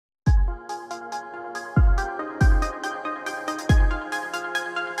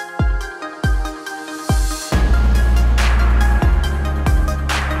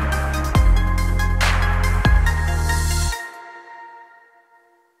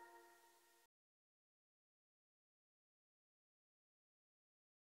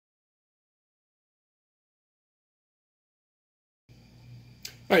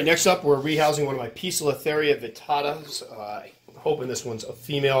All right, next up, we're rehousing one of my Poecilotheria vittatas. Hoping this one's a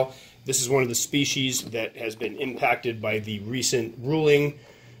female. This is one of the species that has been impacted by the recent ruling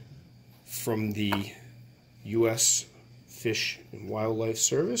from the U.S. Fish and Wildlife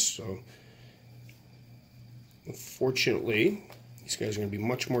Service. So, unfortunately, these guys are going to be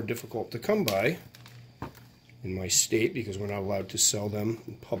much more difficult to come by in my state because we're not allowed to sell them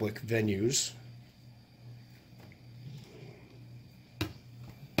in public venues.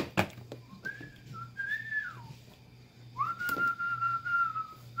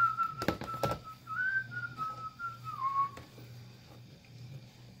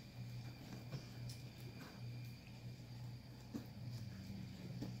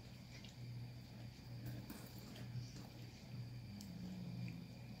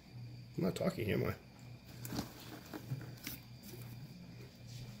 I'm not talking, am I?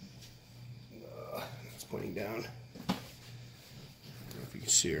 It's pointing down. I don't know if you can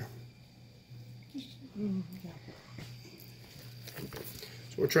see her. So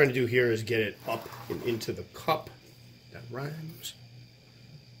what we're trying to do here is get it up and into the cup. That rhymes.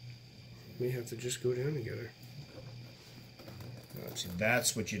 We have to just go down and get her. See,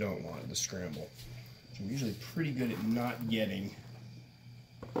 that's what you don't want, the scramble. So I'm usually pretty good at not getting.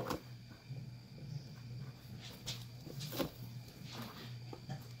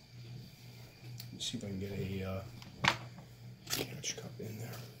 See if I can get a catch cup in there.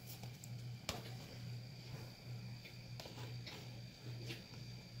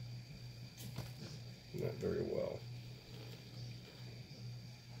 Not very well.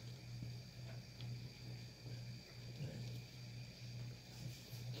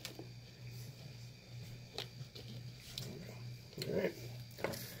 All right.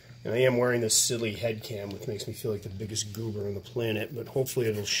 And I am wearing this silly head cam, which makes me feel like the biggest goober on the planet, but hopefully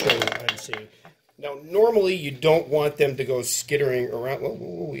it'll show what I'm seeing. Now, normally you don't want them to go skittering around.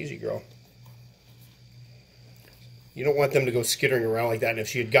 Whoa, easy, girl. You don't want them to go skittering around like that, and if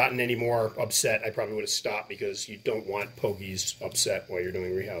she had gotten any more upset, I probably would have stopped because you don't want pokies upset while you're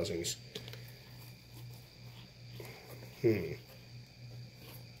doing rehousings. I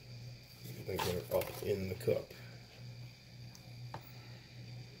think they're up in the cup.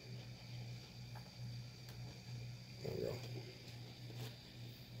 There we go.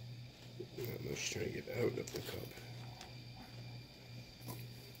 She's trying to get out of the cup.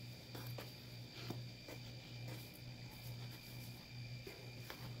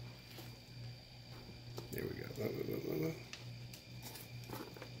 There we go.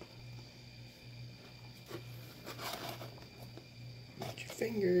 Watch your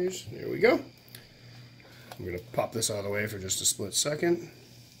fingers. There we go. I'm going to pop this out of the way for just a split second.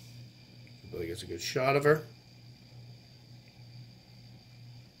 Billy gets a good shot of her.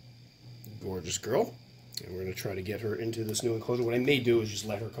 Gorgeous girl, and we're going to try to get her into this new enclosure. What I may do is just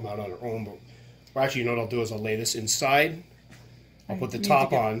let her come out on her own, but or actually, you know what I'll do is I'll lay this inside. I'll put the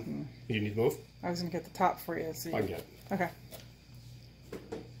top on. You need to move? I was going to get the top for you. So I can get it. Okay. There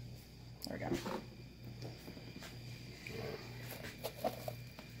we go.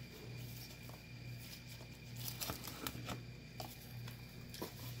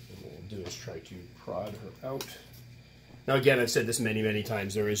 And what we'll do is try to prod her out. Now again, I've said this many, many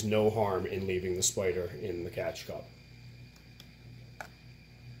times, there is no harm in leaving the spider in the catch cup.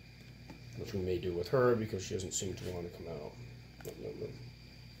 Which we may do with her because she doesn't seem to want to come out. No.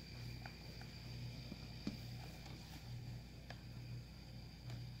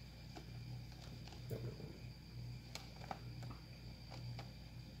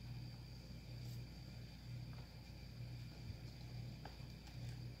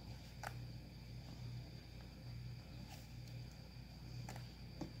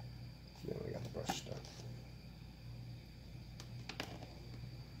 I got the brush stuck.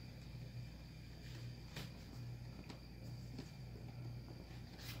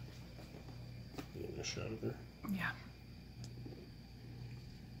 You get a shot of her? Yeah.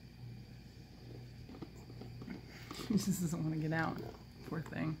 She just doesn't want to get out. No. Poor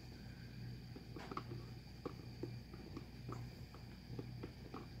thing.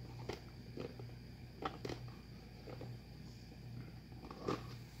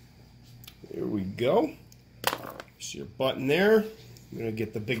 There we go. See your button there. I'm going to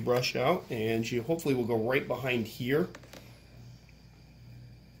get the big brush out, and she hopefully will go right behind here.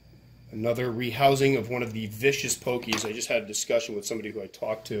 Another rehousing of one of the vicious pokies. I just had a discussion with somebody who I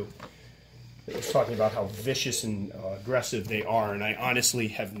talked to that was talking about how vicious and aggressive they are, and I honestly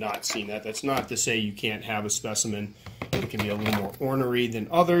have not seen that. That's not to say you can't have a specimen that can be a little more ornery than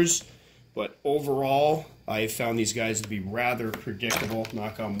others, but overall, I've found these guys to be rather predictable,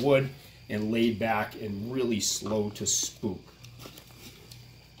 knock on wood, and laid back and really slow to spook.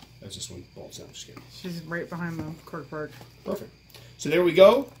 As this one bolts out. Just kidding. She's right behind the cork bark. Perfect. So there we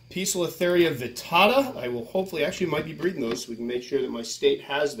go. Poecilotheria vittata. I will hopefully, actually might be breeding those so we can make sure that my state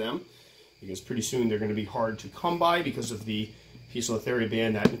has them, because pretty soon they're going to be hard to come by because of the Poecilotheria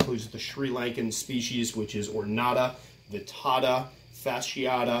ban. That includes the Sri Lankan species, which is ornata, vittata,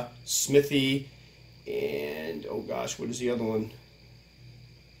 fasciata, smithi, and oh gosh, what is the other one?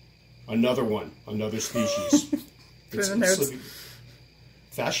 Another species. It's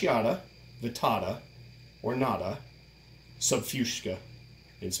fasciata, vittata, ornata, subfusca,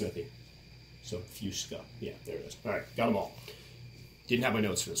 and smithi. Subfusca. Yeah, there it is. All right, got them all. Didn't have my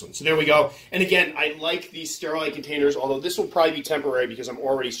notes for this one. So there we go. And again, I like these sterilite containers, although this will probably be temporary because I'm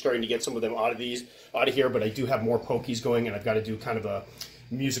already starting to get some of them out of here, but I do have more pokies going, and I've got to do kind of a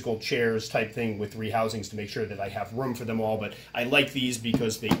musical chairs type thing with rehousings to make sure that I have room for them all. But I like these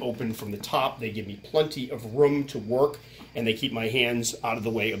because they open from the top. They give me plenty of room to work, and they keep my hands out of the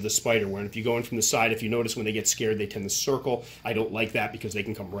way of the spider. Where if you go in from the side, if you notice when they get scared, they tend to circle. I don't like that because they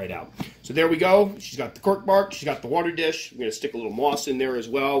can come right out. So there we go. She's got the cork bark. She's got the water dish. I'm going to stick a little moss in there as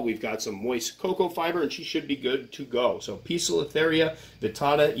well. We've got some moist cocoa fiber, and she should be good to go. So Poecilotheria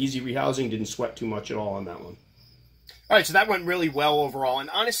vittata, easy rehousing. Didn't sweat too much at all on that one. All right, so that went really well overall, and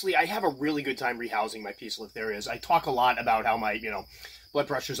honestly, I have a really good time rehousing my Poecilotherias. I talk a lot about how my, blood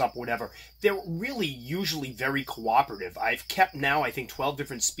pressure's up, whatever. They're really usually very cooperative. I've kept now, I think, 12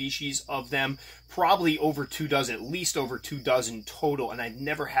 different species of them, probably over 2 dozen, at least over 2 dozen total, and I've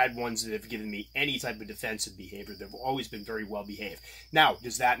never had ones that have given me any type of defensive behavior. They've always been very well behaved. Now,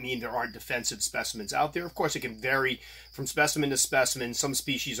 does that mean there aren't defensive specimens out there? Of course, it can vary from specimen to specimen. Some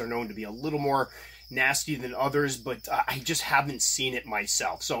species are known to be a little more nasty than others, but I just haven't seen it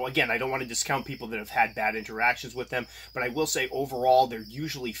myself. So again, I don't want to discount people that have had bad interactions with them, but I will say overall they're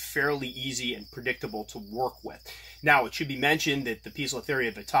usually fairly easy and predictable to work with. Now, it should be mentioned that the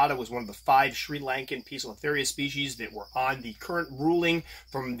Poecilotheria vittata was one of the 5 Sri Lankan Poecilotheria species that were on the current ruling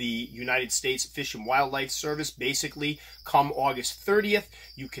from the United States Fish and Wildlife Service. Basically, come August 30th,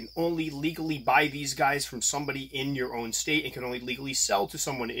 you can only legally buy these guys from somebody in your own state and can only legally sell to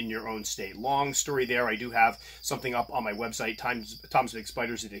someone in your own state. Long story there. I do have something up on my website, Tom's Big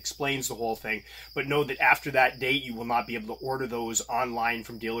Spiders, that explains the whole thing. But know that after that date, you will not be able to order those online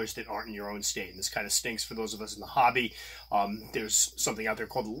from dealers that aren't in your own state. And this kind of stinks for those of us in the hobby. There's something out there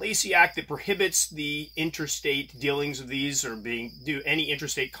called the Lacey Act that prohibits the interstate dealings of these or do any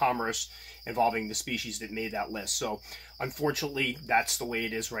interstate commerce involving the species that made that list. So unfortunately, that's the way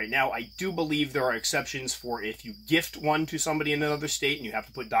it is right now. I do believe there are exceptions for if you gift one to somebody in another state and you have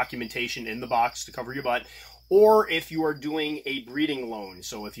to put documentation in the box to cover your butt, or if you are doing a breeding loan.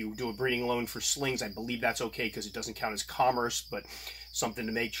 So if you do a breeding loan for slings, I believe that's okay because it doesn't count as commerce, but something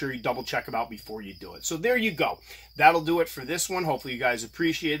to make sure you double check about before you do it. So there you go. That'll do it for this one. Hopefully you guys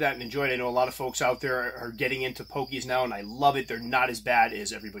appreciate that and enjoyed it. I know a lot of folks out there are getting into pokies now, and I love it. They're not as bad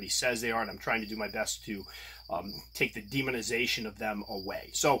as everybody says they are, and I'm trying to do my best to take the demonization of them away.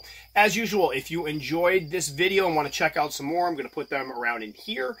 So as usual, if you enjoyed this video and want to check out some more, I'm going to put them around in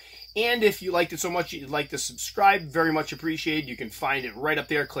here. And if you liked it so much you'd like to subscribe, very much appreciated. You can find it right up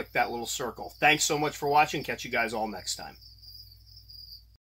there. Click that little circle. Thanks so much for watching. Catch you guys all next time.